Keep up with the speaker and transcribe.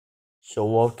So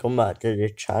welcome back to the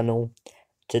channel.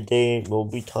 Today we'll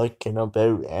be talking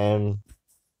about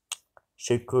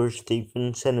Shakur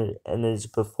Stevenson and his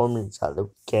performance at the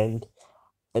weekend.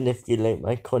 And if you like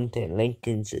my content, like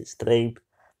and subscribe.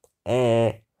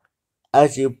 As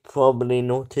you probably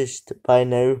noticed by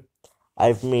now,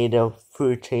 I've made a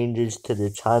few changes to the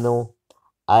channel,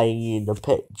 i.e. the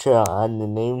picture and the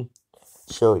name.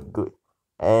 So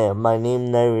my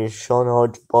name now is Sean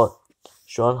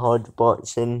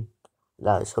Hodgbotsson.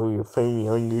 That's how you find me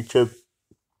on YouTube.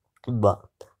 But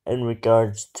in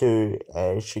regards to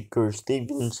Shakur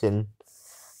Stevenson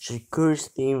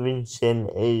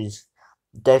is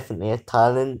definitely a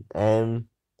talent.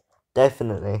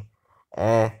 Definitely.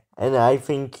 And I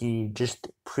think he just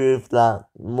proved that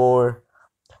more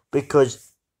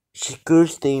because Shakur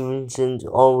Stevenson's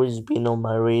always been on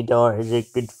my radar as a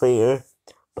good fighter,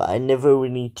 but I never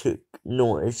really took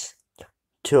notice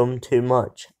to him too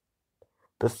much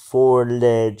before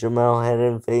the Jamal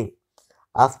Herring fight.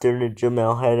 After the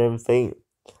Jamal Herring fight,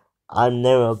 I'm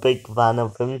now a big fan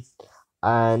of him,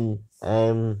 and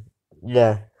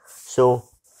yeah. So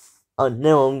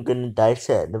now I'm gonna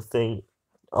dissect the fight.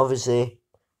 Obviously,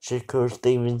 Shakur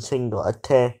Stevenson got a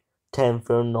 10th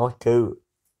round knockout.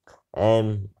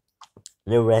 The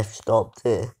ref stopped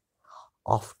it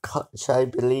off cuts, I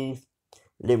believe.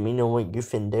 Let me know what you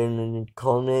think down in the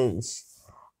comments.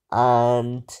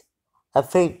 And I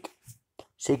think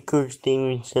Shakur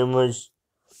Stevenson was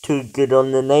too good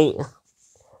on the night.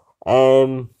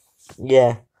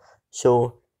 Yeah.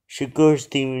 So Shakur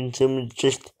Stevenson was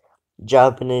just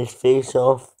jabbing his face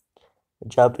off,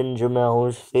 jabbing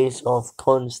Jamal's face off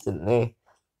constantly,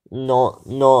 not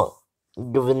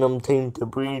giving him time to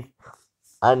breathe,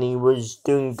 and he was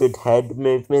doing good head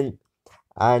movement,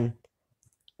 and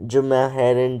Jamal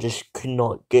Herring just could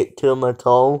not get to him at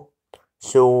all.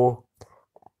 So,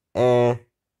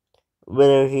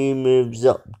 whether he moves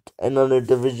up another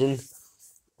division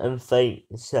and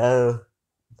fights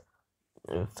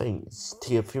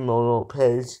Teofimo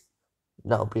Lopez,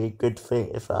 that'll be a good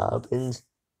fight if it happens.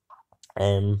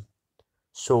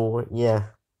 So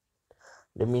yeah,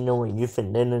 let me know what you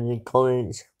think down in the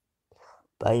comments.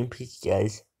 Bye and peace,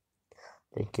 guys.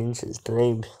 Like and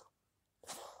subscribe.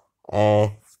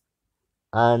 And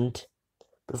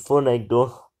before I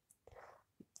go,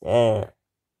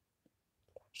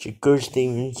 Shakur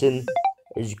Stevenson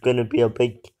is gonna be a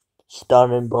big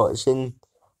star in boxing.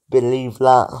 Believe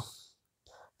that.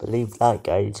 Believe that,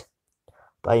 guys.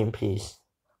 Bye and peace.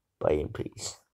 Bye and peace.